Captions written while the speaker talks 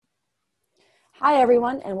Hi,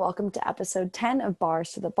 everyone, and welcome to episode 10 of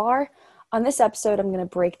Bars to the Bar. On this episode, I'm going to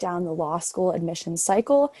break down the law school admission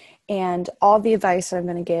cycle, and all the advice that I'm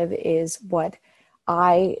going to give is what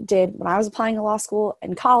I did when I was applying to law school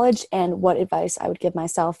in college and what advice I would give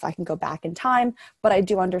myself if I can go back in time. But I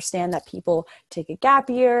do understand that people take a gap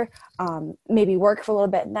year, maybe work for a little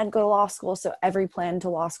bit and then go to law school. So every plan to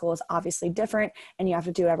law school is obviously different, and you have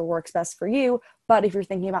to do whatever works best for you. But if you're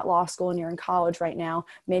thinking about law school and you're in college right now,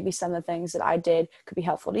 maybe some of the things that I did could be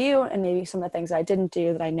helpful to you. And maybe some of the things that I didn't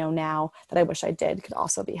do that I know now that I wish I did could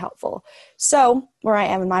also be helpful. So where I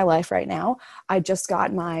am in my life right now, I just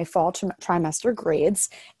got my fall trimester grades,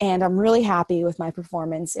 and I'm really happy with my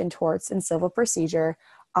performance in torts and civil procedure.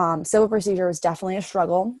 Civil procedure was definitely a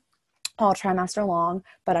struggle all trimester long,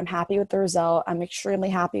 but I'm happy with the result. I'm extremely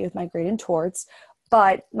happy with my grade in torts.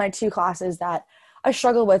 But my two classes that I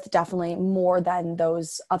struggle with definitely more than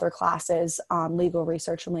those other classes, legal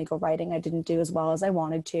research and legal writing. I didn't do as well as I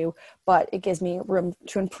wanted to, but it gives me room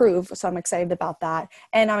to improve. So I'm excited about that.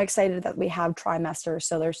 And I'm excited that we have trimesters.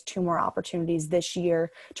 So there's two more opportunities this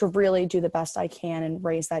year to really do the best I can and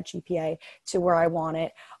raise that GPA to where I want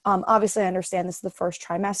it. Obviously, I understand this is the first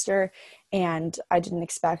trimester and I didn't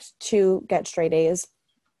expect to get straight A's.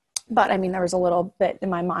 But I mean, there was a little bit in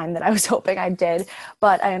my mind that I was hoping I did,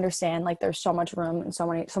 but I understand like there's so much room and so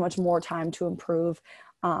much more time to improve.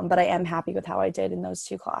 But I am happy with how I did in those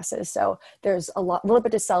two classes. So there's little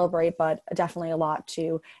bit to celebrate, but definitely a lot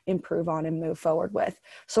to improve on and move forward with.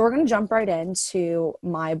 So we're going to jump right into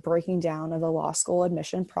my breaking down of the law school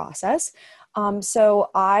admission process.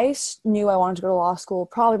 So I knew I wanted to go to law school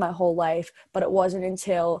probably my whole life, but it wasn't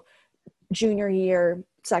until junior year,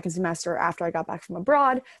 second semester after I got back from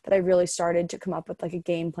abroad that I really started to come up with like a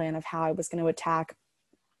game plan of how I was going to attack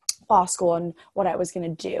law school and what I was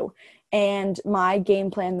going to do. And my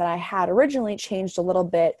game plan that I had originally changed a little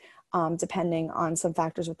bit depending on some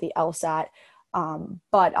factors with the LSAT.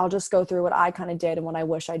 But I'll just go through what I kind of did and what I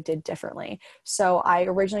wish I did differently. So I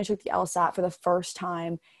originally took the LSAT for the first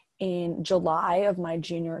time in July of my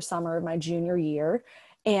summer of my junior year.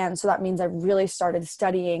 And so that means I really started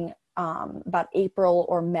studying about April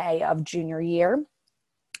or May of junior year.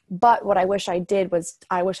 But what I wish I did was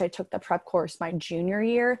I wish I took the prep course my junior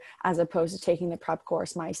year as opposed to taking the prep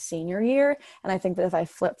course my senior year. And I think that if I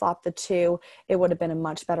flip-flopped the two, it would have been a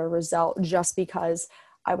much better result just because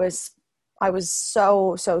I was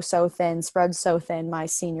so thin, spread so thin my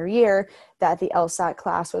senior year that the LSAT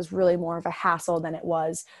class was really more of a hassle than it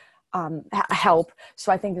was help.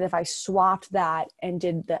 So I think that if I swapped that and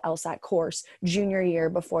did the LSAT course junior year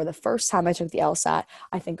before the first time I took the LSAT,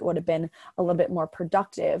 I think it would have been a little bit more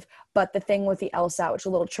productive. But the thing with the LSAT, which was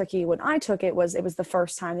a little tricky when I took it, was the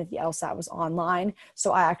first time that the LSAT was online.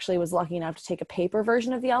 So I actually was lucky enough to take a paper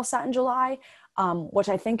version of the LSAT in July, which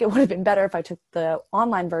I think it would have been better if I took the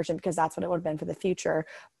online version because that's what it would have been for the future.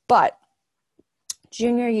 But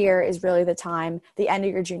junior year is really the time, the end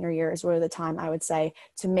of your junior year is really the time I would say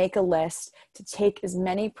to make a list, to take as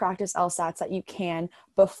many practice LSATs that you can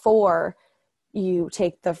before you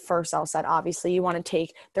take the first LSAT. Obviously you want to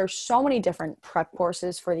there's so many different prep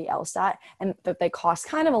courses for the LSAT and that they cost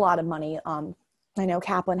kind of a lot of money. I know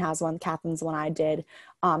Kaplan has one, Kaplan's one I did.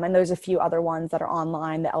 And there's a few other ones that are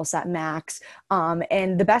online, the LSAT Max.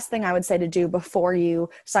 And the best thing I would say to do before you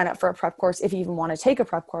sign up for a prep course, if you even want to take a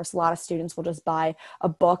prep course, a lot of students will just buy a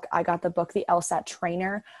book. I got the book, The LSAT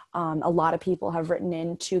Trainer. A lot of people have written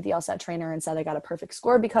into the LSAT Trainer and said they got a perfect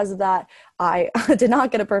score because of that. I did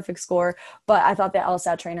not get a perfect score, but I thought the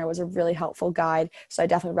LSAT Trainer was a really helpful guide. So I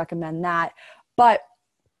definitely recommend that. But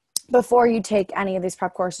before you take any of these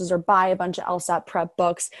prep courses or buy a bunch of LSAT prep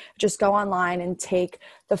books, just go online and take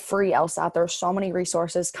the free LSAT. There are so many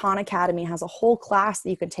resources. Khan Academy has a whole class that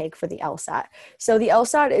you can take for the LSAT. So the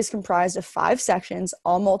LSAT is comprised of 5 sections,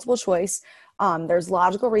 all multiple choice. There's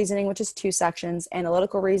logical reasoning, which is 2 sections,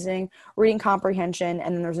 analytical reasoning, reading comprehension,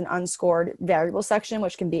 and then there's an unscored variable section,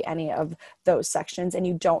 which can be any of those sections, and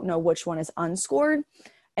you don't know which one is unscored.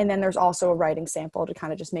 And then there's also a writing sample to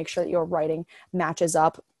kind of just make sure that your writing matches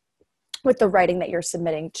up with the writing that you're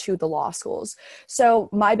submitting to the law schools. So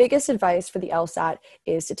my biggest advice for the LSAT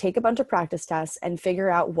is to take a bunch of practice tests and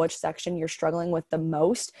figure out which section you're struggling with the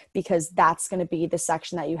most, because that's going to be the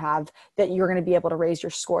section that you have that you're going to be able to raise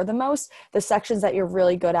your score the most. The sections that you're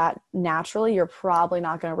really good at naturally, you're probably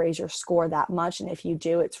not going to raise your score that much. And if you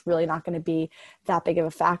do, it's really not going to be that big of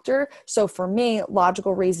a factor. So for me,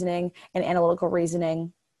 logical reasoning and analytical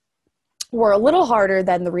reasoning were a little harder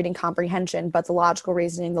than the reading comprehension, but the logical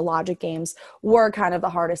reasoning, the logic games were kind of the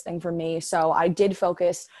hardest thing for me. So I did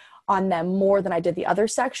focus on them more than I did the other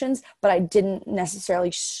sections, but I didn't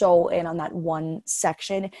necessarily show in on that one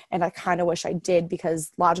section. And I kind of wish I did,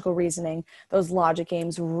 because logical reasoning, those logic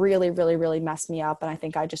games really, really, really messed me up. And I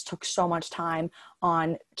think I just took so much time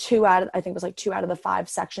on two out of the 5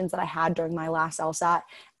 sections that I had during my last LSAT.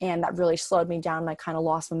 And that really slowed me down. And I kind of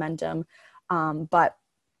lost momentum. But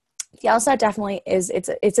the LSAT definitely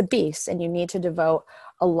it's a beast, and you need to devote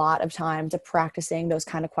a lot of time to practicing those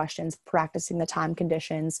kind of questions, practicing the time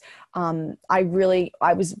conditions. I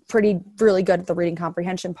was really good at the reading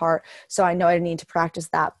comprehension part, so I know I need to practice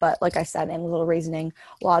that. But like I said, analytical reasoning,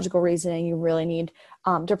 logical reasoning, you really need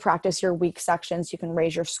to practice your weak sections. You can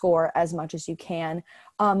raise your score as much as you can.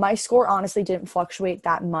 My score honestly didn't fluctuate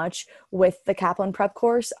that much with the Kaplan prep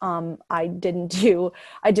course. I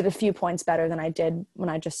did a few points better than I did when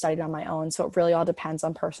I just studied on my own. So it really all depends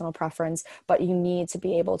on personal preference, but you need to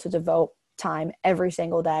be able to devote time every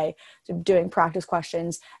single day to doing practice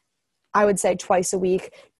questions. I would say twice a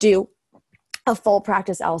week, do a full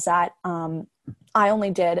practice LSAT. I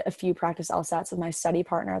only did a few practice LSATs with my study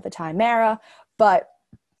partner at the time, Mara, but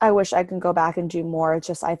I wish I can go back and do more. It's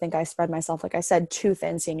just, I think I spread myself, like I said, too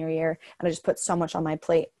thin senior year, and I just put so much on my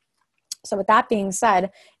plate. So with that being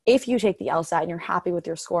said, if you take the LSAT and you're happy with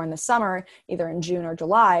your score in the summer, either in June or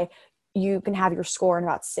July, you can have your score in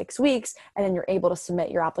about 6 weeks, and then you're able to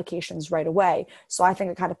submit your applications right away. So I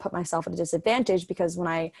think I kind of put myself at a disadvantage, because when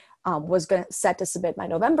I was set to submit my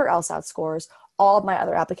November LSAT scores, all of my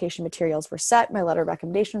other application materials were set, my letter of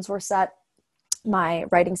recommendations were set, my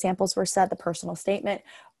writing samples were set, the personal statement,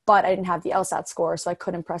 but I didn't have the LSAT score, so I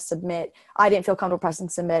couldn't press submit. I didn't feel comfortable pressing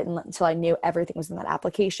submit until I knew everything was in that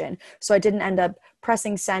application. So I didn't end up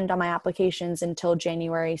pressing send on my applications until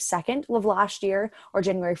January 2nd of last year, or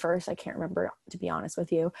January 1st. I can't remember, to be honest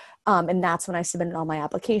with you. And that's when I submitted all my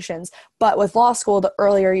applications. But with law school, the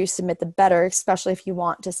earlier you submit, the better, especially if you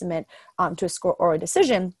want to submit to a score or a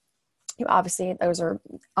decision. Obviously, those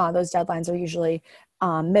deadlines are usually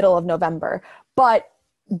middle of November, but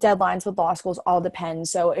deadlines with law schools all depend.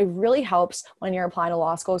 So it really helps when you're applying to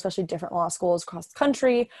law school, especially different law schools across the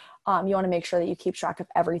country. You want to make sure that you keep track of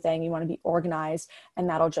everything. You want to be organized, and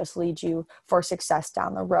that'll just lead you for success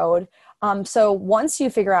down the road. So once you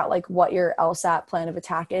figure out like what your LSAT plan of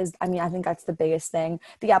attack is, I think that's the biggest thing.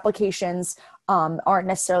 The applications aren't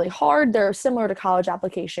necessarily hard. They're similar to college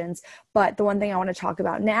applications, but the one thing I want to talk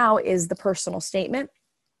about now is the personal statement.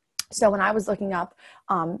 So when I was looking up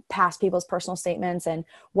past people's personal statements and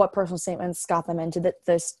what personal statements got them into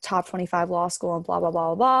this top 25 law school and blah, blah,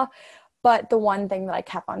 blah, blah, blah. But the one thing that I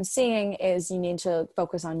kept on seeing is you need to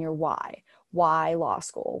focus on your why. Why law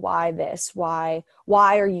school? Why this? Why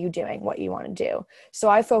are you doing what you want to do? So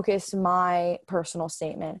I focused my personal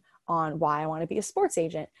statement on why I want to be a sports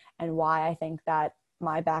agent, and why I think that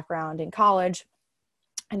my background in college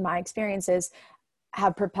and my experiences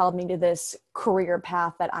have propelled me to this career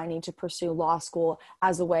path that I need to pursue law school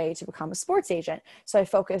as a way to become a sports agent. So I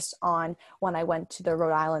focused on when I went to the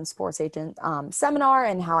Rhode Island sports agent seminar,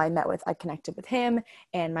 and how I connected with him,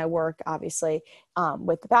 and my work obviously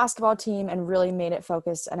with the basketball team, and really made it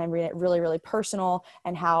focused, and I made it really, really personal,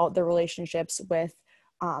 and how the relationships with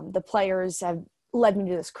the players have led me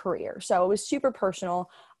to this career. So it was super personal.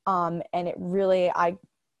 And it really, I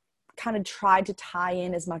kind of tried to tie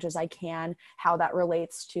in as much as I can how that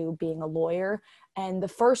relates to being a lawyer. And the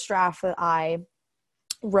first draft that I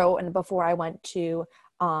wrote, and before I went to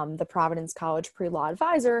the Providence College pre-law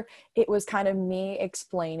advisor, it was kind of me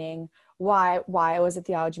explaining why I was a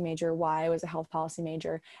theology major, why I was a health policy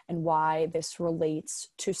major, and why this relates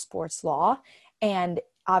to sports law. And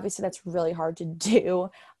obviously that's really hard to do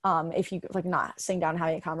if you like not sitting down and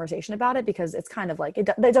having a conversation about it, because it's kind of like it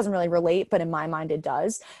doesn't really relate, but in my mind it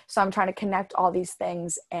does. So I'm trying to connect all these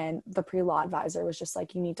things, and the pre-law advisor was just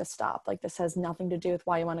like, you need to stop. Like, this has nothing to do with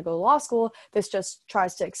why you want to go to law school. This just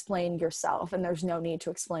tries to explain yourself, and there's no need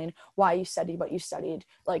to explain why you studied what you studied.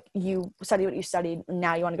 Like, you studied what you studied, and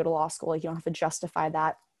now you want to go to law school. Like, you don't have to justify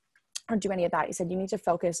that or do any of that. He said, you need to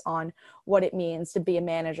focus on what it means to be a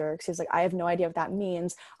manager. Because he's like, I have no idea what that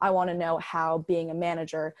means. I want to know how being a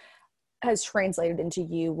manager has translated into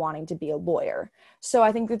you wanting to be a lawyer. So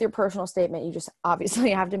I think with your personal statement, you just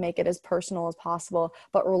obviously have to make it as personal as possible,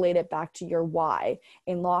 but relate it back to your why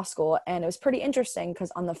in law school. And it was pretty interesting,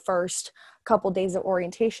 because on the first couple days of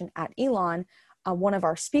orientation at Elon, one of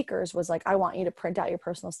our speakers was like, I want you to print out your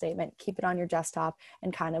personal statement, keep it on your desktop,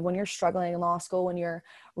 and kind of when you're struggling in law school, when you're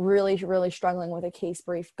really, really struggling with a case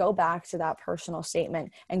brief, go back to that personal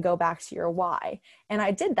statement and go back to your why. And I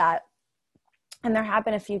did that. And there have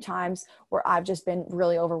been a few times where I've just been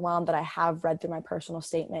really overwhelmed that I have read through my personal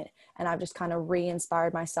statement, and I've just kind of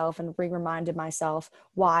re-inspired myself and re-reminded myself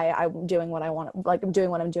why I'm doing what I want, like I'm doing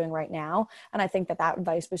what I'm doing right now. And I think that that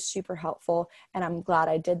advice was super helpful, and I'm glad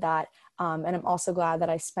I did that. And I'm also glad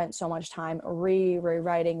that I spent so much time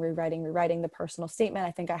rewriting the personal statement.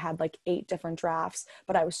 I think I had like 8 different drafts,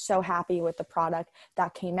 but I was so happy with the product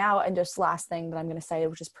that came out. And just last thing that I'm going to say,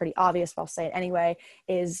 which is pretty obvious, but I'll say it anyway,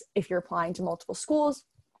 is if you're applying to multiple schools,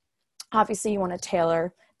 obviously you want to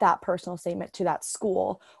tailor that personal statement to that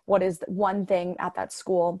school. What is the one thing at that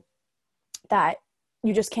school that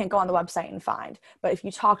you just can't go on the website and find? But if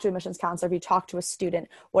you talk to a admissions counselor, if you talk to a student,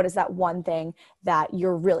 what is that one thing that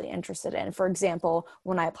you're really interested in? For example,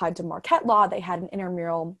 when I applied to Marquette Law, they had an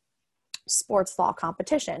intramural sports law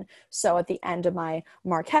competition. So at the end of my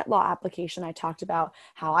Marquette Law application, I talked about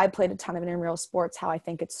how I played a ton of intramural sports, how I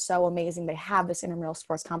think it's so amazing they have this intramural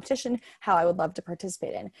sports competition, how I would love to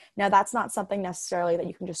participate in. Now, that's not something necessarily that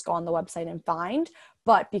you can just go on the website and find,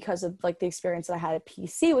 but because of like the experience that I had at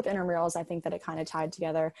PC with intramurals, I think that it kind of tied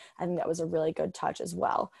together. I think that was a really good touch as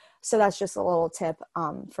well. So that's just a little tip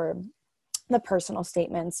for the personal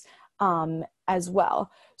statements as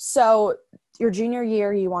well. So your junior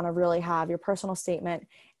year, you want to really have your personal statement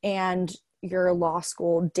and your law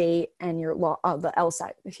school date and your the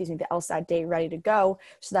LSAT date ready to go,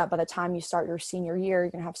 so that by the time you start your senior year,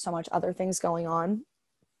 you're going to have so much other things going on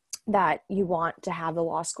that you want to have the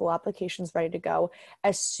law school applications ready to go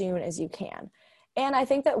as soon as you can. And I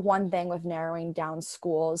think that one thing with narrowing down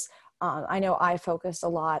schools, I know I focused a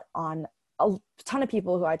lot on a ton of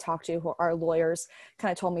people who I talked to who are lawyers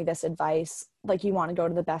kind of told me this advice, like you want to go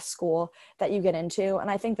to the best school that you get into. And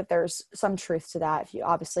I think that there's some truth to that. If you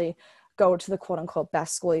obviously go to the quote unquote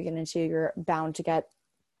best school you get into, you're bound to get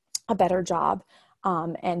a better job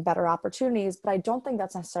and better opportunities. But I don't think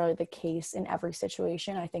that's necessarily the case in every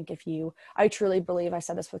situation. I think I truly believe, I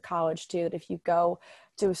said this with college too, that if you go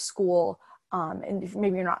to a school and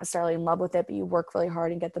maybe you're not necessarily in love with it, but you work really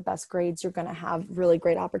hard and get the best grades, you're going to have really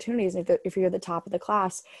great opportunities. If you're the top of the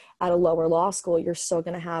class at a lower law school, you're still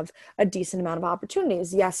going to have a decent amount of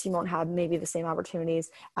opportunities. Yes, you won't have maybe the same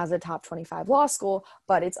opportunities as a top 25 law school,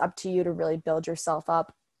 but it's up to you to really build yourself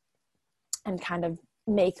up and kind of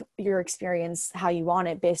make your experience how you want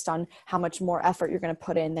it based on how much more effort you're going to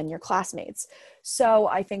put in than your classmates. So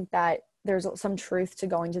I think that there's some truth to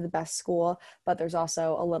going to the best school, but there's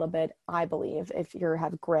also a little bit, I believe, if you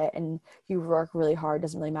have grit and you work really hard,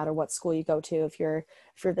 doesn't really matter what school you go to. If you're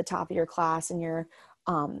the top of your class and you're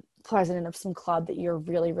president of some club that you're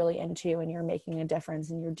really, really into and you're making a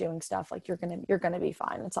difference and you're doing stuff, like you're gonna be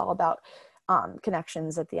fine. It's all about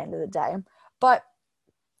connections at the end of the day. But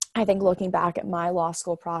I think looking back at my law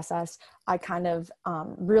school process, I kind of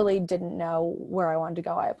really didn't know where I wanted to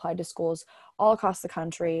go. I applied to schools all across the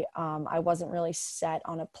country. I wasn't really set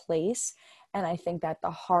on a place. And I think that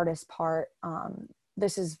the hardest part,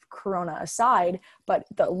 this is Corona aside, but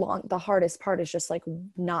the hardest part is just like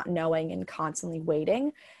not knowing and constantly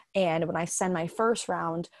waiting. And when I send my first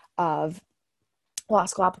round of law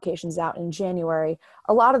school applications out in January,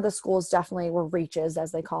 a lot of the schools definitely were reaches,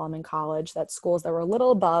 as they call them in college. That schools that were a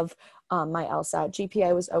little above my LSAT.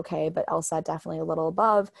 GPA was okay, but LSAT definitely a little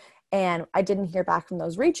above. And I didn't hear back from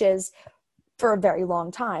those reaches for a very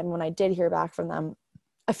long time. When I did hear back from them,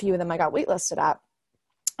 a few of them I got waitlisted at.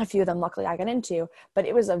 A few of them, luckily, I got into, but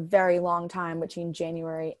it was a very long time between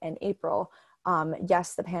January and April.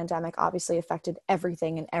 Yes, the pandemic obviously affected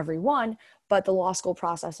everything and everyone, but the law school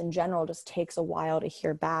process in general just takes a while to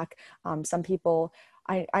hear back. Some people,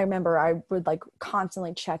 I remember I would like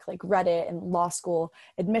constantly check like Reddit and law school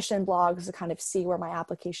admission blogs to kind of see where my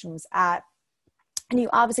application was at. And you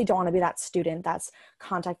obviously don't want to be that student that's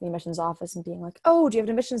contacting the admissions office and being like, oh, do you have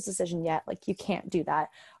an admissions decision yet? Like you can't do that.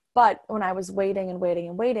 But when I was waiting and waiting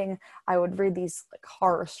and waiting, I would read these like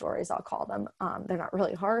horror stories, I'll call them. They're not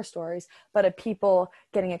really horror stories, but of people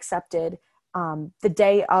getting accepted the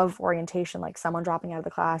day of orientation, like someone dropping out of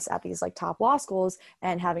the class at these like top law schools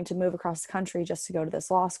and having to move across the country just to go to this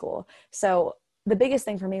law school. So the biggest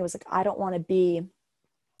thing for me was like, I don't want to be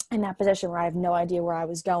in that position where I have no idea where I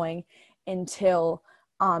was going until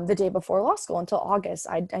the day before law school, until August.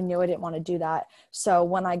 I knew I didn't want to do that. So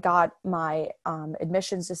when I got my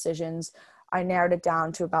admissions decisions, I narrowed it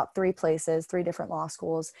down to about 3 places, 3 different law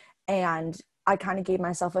schools. And I kind of gave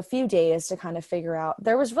myself a few days to kind of figure out.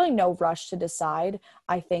 There was really no rush to decide.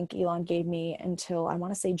 I think Elon gave me until, I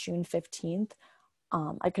want to say June 15th.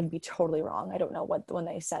 I could be totally wrong. I don't know when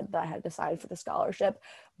they said that I had decided for the scholarship,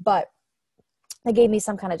 but they gave me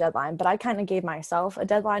some kind of deadline. But I kind of gave myself a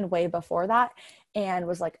deadline way before that and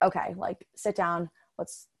was like, okay, like sit down,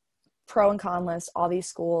 let's pro and con list, all these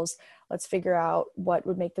schools. Let's figure out what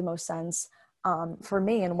would make the most sense for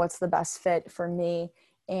me and what's the best fit for me.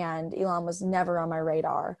 And Elon was never on my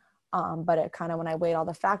radar. But it kind of, when I weighed all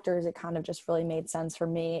the factors, it kind of just really made sense for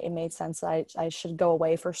me. It made sense that I should go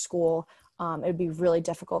away for school. It would be really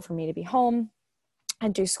difficult for me to be home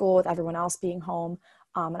and do school with everyone else being home.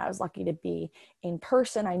 And I was lucky to be in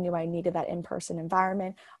person. I knew I needed that in-person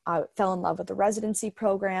environment. I fell in love with the residency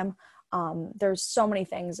program. There's so many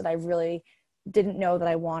things that I really didn't know that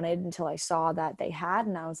I wanted until I saw that they had.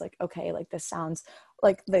 And I was like, okay, like this sounds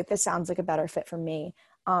like a better fit for me.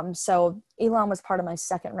 So Elon was part of my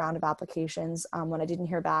second round of applications when I didn't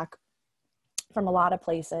hear back from a lot of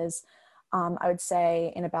places. I would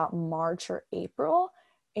say in about March or April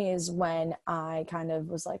is when I kind of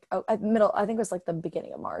was like, I think it was like the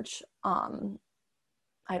beginning of March.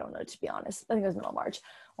 I don't know, to be honest. I think it was middle of March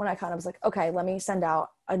when I kind of was like, okay, let me send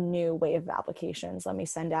out a new wave of applications. Let me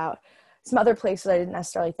send out some other places I didn't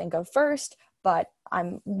necessarily think of first, but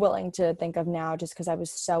I'm willing to think of now just because I was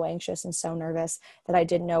so anxious and so nervous that I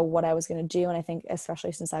didn't know what I was going to do. And I think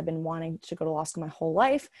especially since I've been wanting to go to law school my whole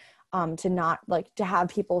life, to have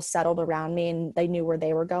people settled around me and they knew where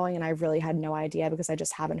they were going. And I really had no idea because I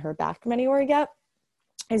just haven't heard back from anywhere yet,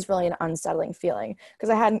 is really an unsettling feeling because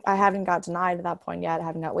I haven't got denied at that point yet. I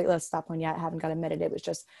haven't got waitlisted at that point yet. I haven't got admitted. It was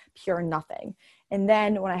just pure nothing. And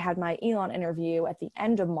then when I had my Elon interview at the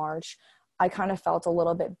end of March, I kind of felt a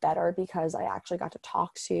little bit better because I actually got to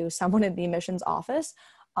talk to someone in the admissions office.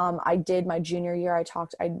 I did my junior year.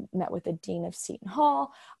 I met with the dean of Seton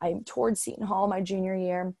Hall. I toured Seton Hall my junior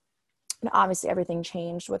year. And obviously everything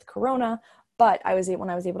changed with Corona, but when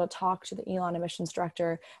I was able to talk to the Elon admissions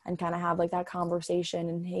director and kind of have like that conversation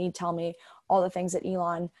and he'd tell me all the things that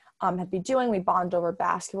Elon had been doing, we bonded over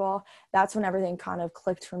basketball. That's when everything kind of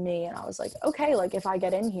clicked for me. And I was like, okay, like if I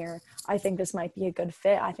get in here, I think this might be a good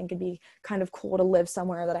fit. I think it'd be kind of cool to live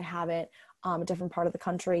somewhere that I haven't, a different part of the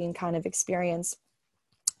country, and kind of experience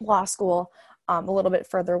law school a little bit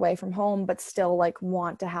further away from home, but still like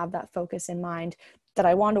want to have that focus in mind that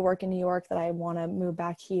I want to work in New York, that I want to move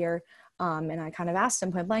back here. And I kind of asked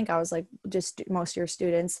him point blank, I was like, just most of your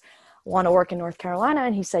students want to work in North Carolina?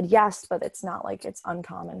 And he said, yes, but it's not like it's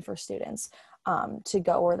uncommon for students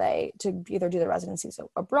to either do the residencies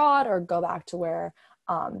abroad or go back to where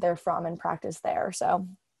they're from and practice there. So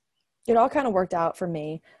it all kind of worked out for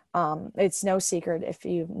me. It's no secret if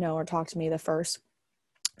you know or talk to me, the first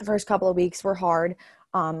couple of weeks were hard.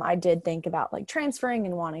 I did think about like transferring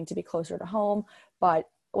and wanting to be closer to home, but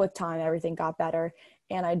with time, everything got better.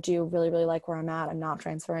 And I do really, really like where I'm at. I'm not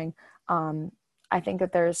transferring. I think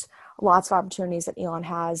that there's lots of opportunities that Elon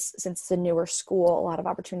has since it's a newer school, a lot of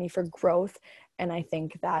opportunity for growth. And I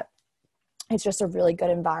think that it's just a really good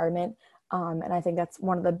environment. And I think that's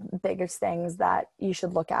one of the biggest things that you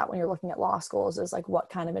should look at when you're looking at law schools is like, what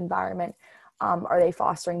kind of environment are they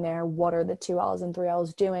fostering there? What are the 2Ls and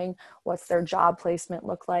 3Ls doing? What's their job placement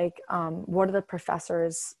look like? What are the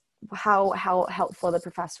professors? How helpful are the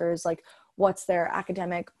professors? Like, what's their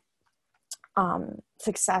academic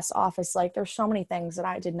success office like? There's so many things that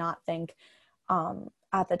I did not think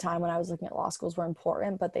at the time when I was looking at law schools were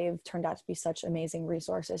important, but they've turned out to be such amazing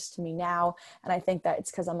resources to me now. And I think that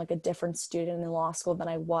it's because I'm like a different student in law school than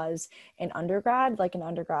I was in undergrad. Like in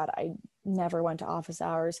undergrad, I never went to office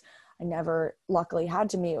hours. I never luckily had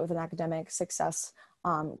to meet with an academic success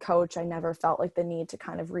coach. I never felt like the need to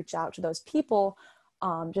kind of reach out to those people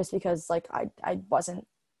just because like I wasn't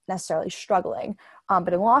necessarily struggling.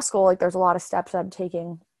 But in law school, like there's a lot of steps I'm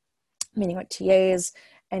taking, meeting with TAs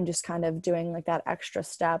and just kind of doing like that extra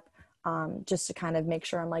step just to kind of make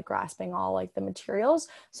sure I'm like grasping all like the materials.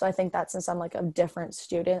 So I think that since I'm like a different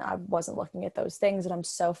student, I wasn't looking at those things. And I'm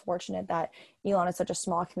so fortunate that Elon is such a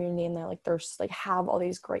small community and there's like have all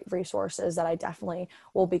these great resources that I definitely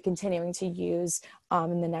will be continuing to use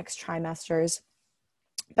in the next trimesters.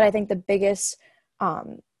 But I think the biggest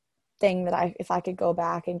thing that if I could go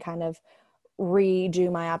back and kind of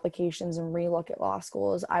redo my applications and relook at law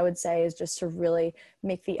schools, I would say is just to really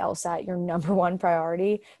make the LSAT your number one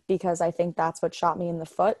priority, because I think that's what shot me in the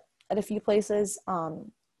foot at a few places.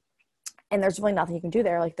 And there's really nothing you can do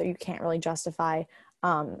there. Like that you can't really justify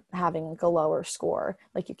having like a lower score.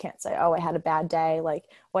 Like you can't say, oh, I had a bad day, like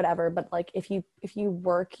whatever. But like if you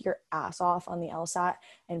work your ass off on the LSAT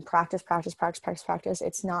and practice,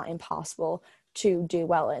 it's not impossible to do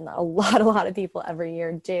well. And a lot of people every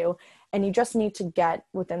year do. And you just need to get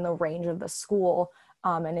within the range of the school.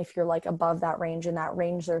 And if you're like above that range, in that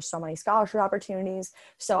range, there's so many scholarship opportunities.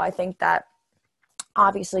 So I think that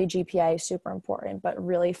Obviously, GPA is super important, but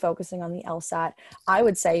really focusing on the LSAT. I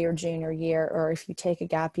would say your junior year, or if you take a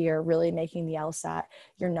gap year, really making the LSAT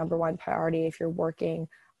your number one priority if you're working.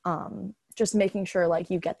 Just making sure like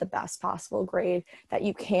you get the best possible grade that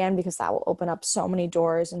you can, because that will open up so many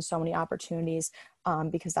doors and so many opportunities,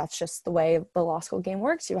 because that's just the way the law school game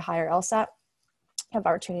works. You have a higher LSAT, have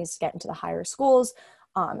opportunities to get into the higher schools.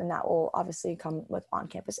 And that will obviously come with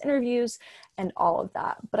on-campus interviews and all of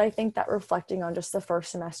that. But I think that reflecting on just the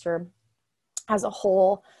first semester as a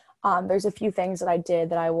whole, there's a few things that I did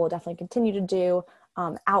that I will definitely continue to do,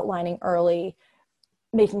 outlining early,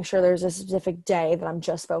 making sure there's a specific day that I'm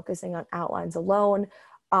just focusing on outlines alone,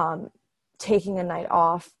 taking a night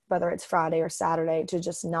off, whether it's Friday or Saturday, to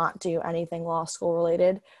just not do anything law school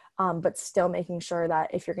related. But still making sure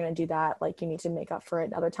that if you're going to do that, like you need to make up for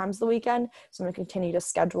it other times of the weekend. So I'm going to continue to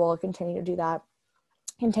schedule, continue to do that,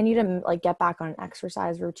 continue to like get back on an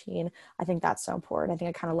exercise routine. I think that's so important. I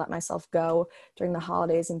think I kind of let myself go during the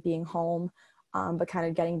holidays and being home, but kind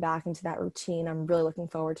of getting back into that routine. I'm really looking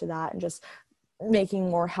forward to that, and just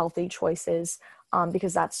making more healthy choices,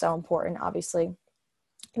 because that's so important, obviously,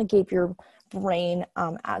 to keep your brain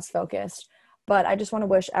as focused. But I just want to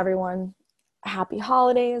wish everyone happy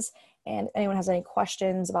holidays. And if anyone has any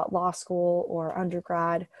questions about law school or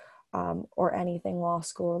undergrad, or anything law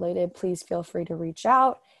school related, please feel free to reach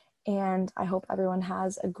out. And I hope everyone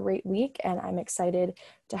has a great week. And I'm excited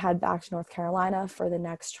to head back to North Carolina for the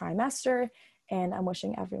next trimester. And I'm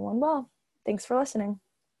wishing everyone well. Thanks for listening.